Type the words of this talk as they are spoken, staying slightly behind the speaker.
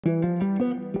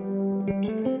Hey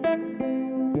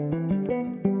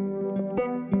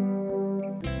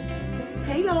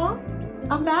y'all,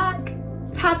 I'm back.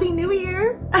 Happy New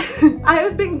Year. I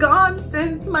have been gone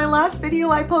since my last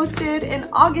video I posted in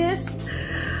August.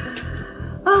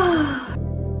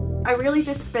 I really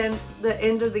just spent the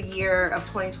end of the year of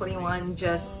 2021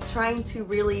 just trying to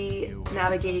really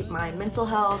navigate my mental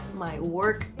health, my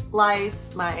work life,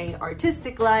 my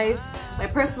artistic life, my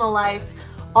personal life,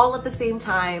 all at the same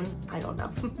time. I don't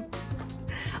know.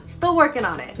 I'm still working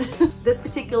on it. This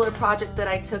particular project that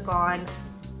I took on,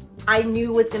 I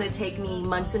knew was gonna take me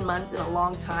months and months and a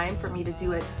long time for me to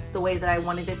do it the way that I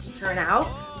wanted it to turn out.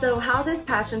 So how this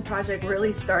passion project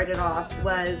really started off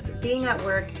was being at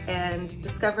work and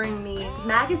discovering these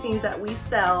magazines that we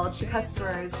sell to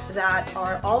customers that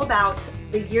are all about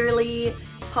the yearly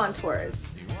pond tours.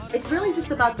 It's really just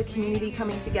about the community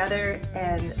coming together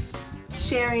and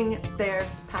sharing their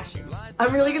passions.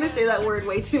 I'm really gonna say that word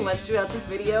way too much throughout this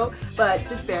video, but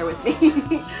just bear with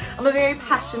me. I'm a very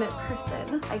passionate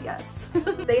person, I guess.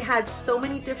 They had so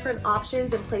many different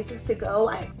options and places to go.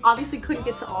 I obviously couldn't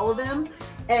get to all of them,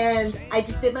 and I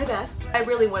just did my best. I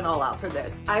really went all out for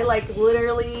this. I like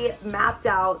literally mapped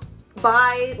out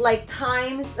by like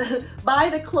times, by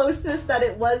the closest that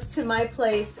it was to my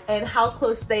place and how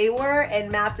close they were,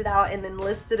 and mapped it out and then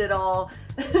listed it all.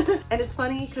 And it's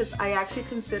funny because I actually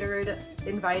considered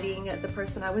inviting the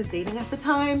person I was dating at the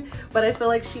time, but I feel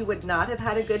like she would not have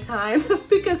had a good time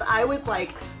because I was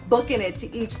like booking it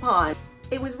to each pond.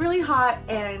 It was really hot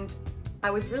and I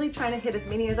was really trying to hit as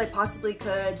many as I possibly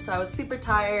could, so I was super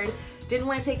tired, didn't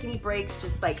want to take any breaks,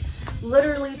 just like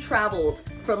literally traveled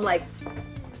from like,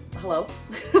 hello?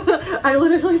 I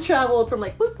literally traveled from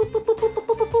like boop, boop, boop, boop, boop, boop,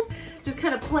 boop, boop, just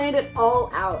kind of planned it all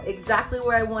out, exactly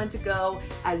where I wanted to go,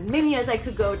 as many as I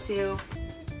could go to.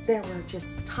 There were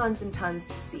just tons and tons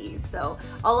to see. So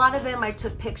a lot of them I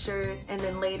took pictures and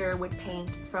then later would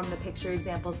paint from the picture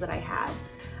examples that I had.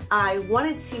 I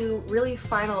wanted to really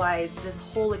finalize this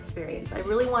whole experience. I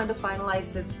really wanted to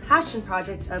finalize this passion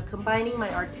project of combining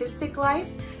my artistic life,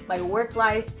 my work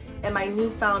life, and my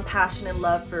newfound passion and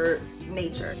love for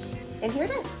nature. And here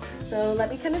it is. So let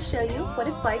me kind of show you what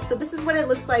it's like. So this is what it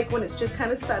looks like when it's just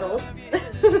kind of settled.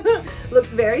 Looks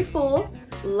very full,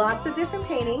 lots of different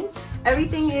paintings.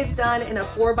 Everything is done in a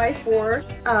 4x4.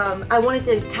 I wanted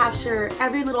to capture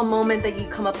every little moment that you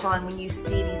come upon when you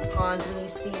see these ponds, when you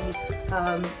see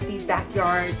these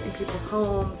backyards and people's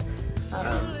homes,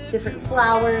 different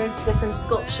flowers, different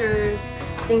sculptures,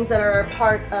 things that are a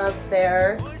part of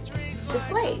their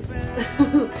displays.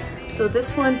 So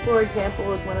this one, for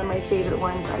example, is one of my favorite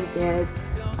ones I did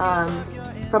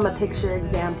from a picture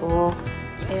example.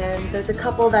 And there's a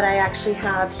couple that I actually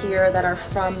have here that are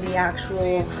from the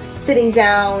actual sitting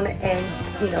down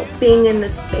and, you know, being in the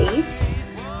space.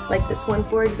 Like this one,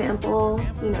 for example,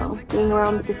 you know, being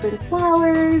around the different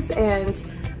flowers and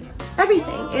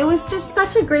everything. It was just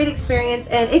such a great experience,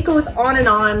 and it goes on and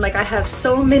on. Like I have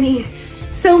so many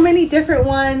different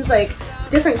ones, like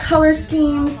different color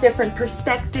schemes, different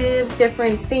perspectives,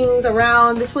 different things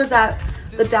around. This was at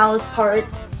the Dallas Park,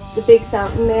 the big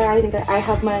fountain there. I think I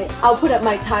have I'll put up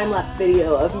my time-lapse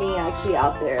video of me actually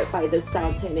out there by this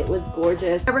fountain. It was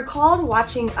gorgeous. I recalled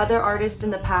watching other artists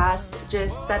in the past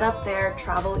just set up their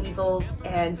travel easels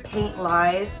and paint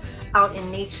live out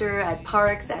in nature, at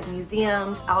parks, at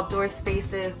museums, outdoor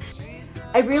spaces.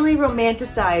 I really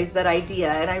romanticized that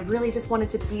idea, and I really just wanted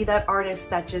to be that artist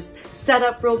that just set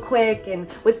up real quick and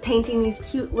was painting these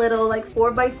cute little like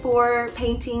 4x4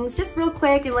 paintings just real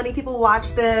quick and letting people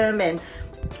watch them, and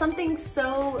something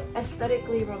so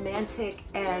aesthetically romantic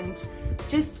and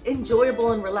just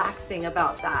enjoyable and relaxing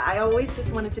about that. I always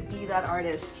just wanted to be that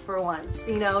artist for once,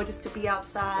 you know, just to be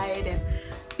outside and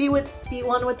be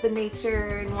one with the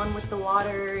nature and one with the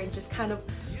water, and just kind of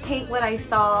paint what I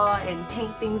saw and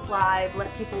paint things live,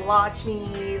 let people watch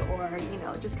me, or, you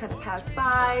know, just kind of pass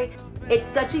by. It's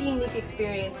such a unique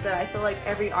experience that I feel like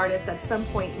every artist at some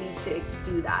point needs to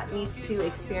do that, needs to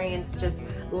experience just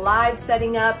live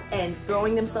setting up and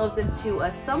throwing themselves into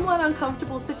a somewhat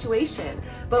uncomfortable situation.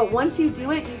 But once you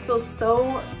do it, you feel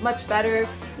so much better,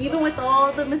 even with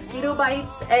all the mosquito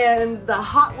bites and the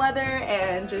hot weather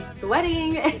and just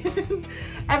sweating and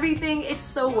everything. It's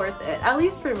so worth it, at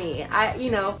least for me. I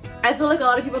feel like a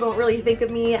lot of people don't really think of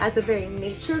me as a very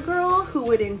nature girl who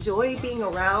would enjoy being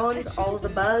around all of the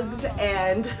bugs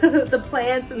and the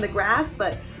plants and the grass,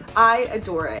 but I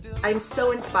adore it. I'm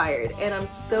so inspired and I'm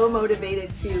so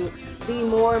motivated to be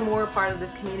more and more part of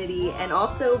this community and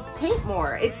also paint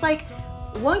more. It's like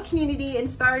one community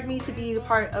inspired me to be a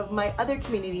part of my other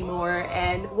community more,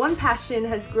 and one passion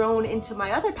has grown into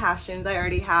my other passions I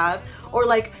already have, or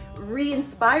like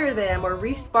re-inspire them or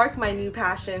re-spark my new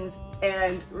passions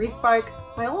and re-spark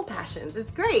my old passions.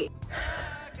 It's great.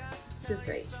 It's just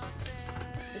great.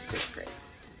 It's just great.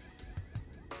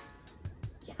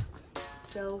 Yeah.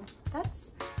 So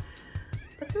that's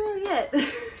really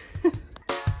it.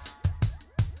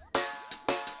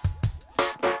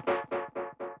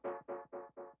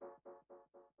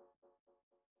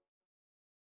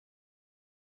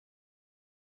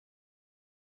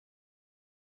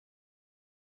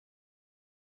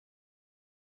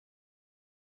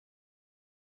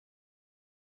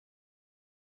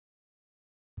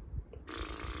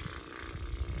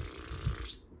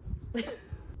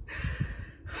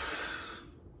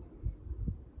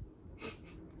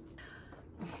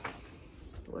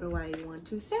 What do I want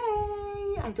to say?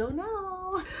 I don't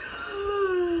know.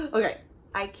 Okay,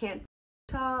 I can't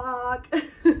talk.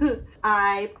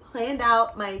 I planned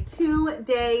out my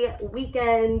 2-day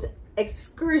weekend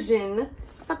excursion.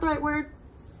 Is that the right word?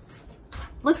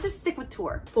 Let's just stick with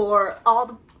tour for all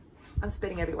the, I'm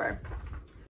spitting everywhere.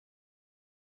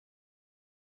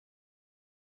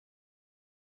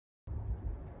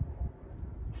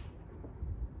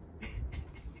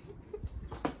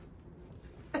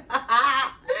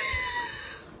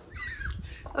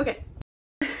 Okay,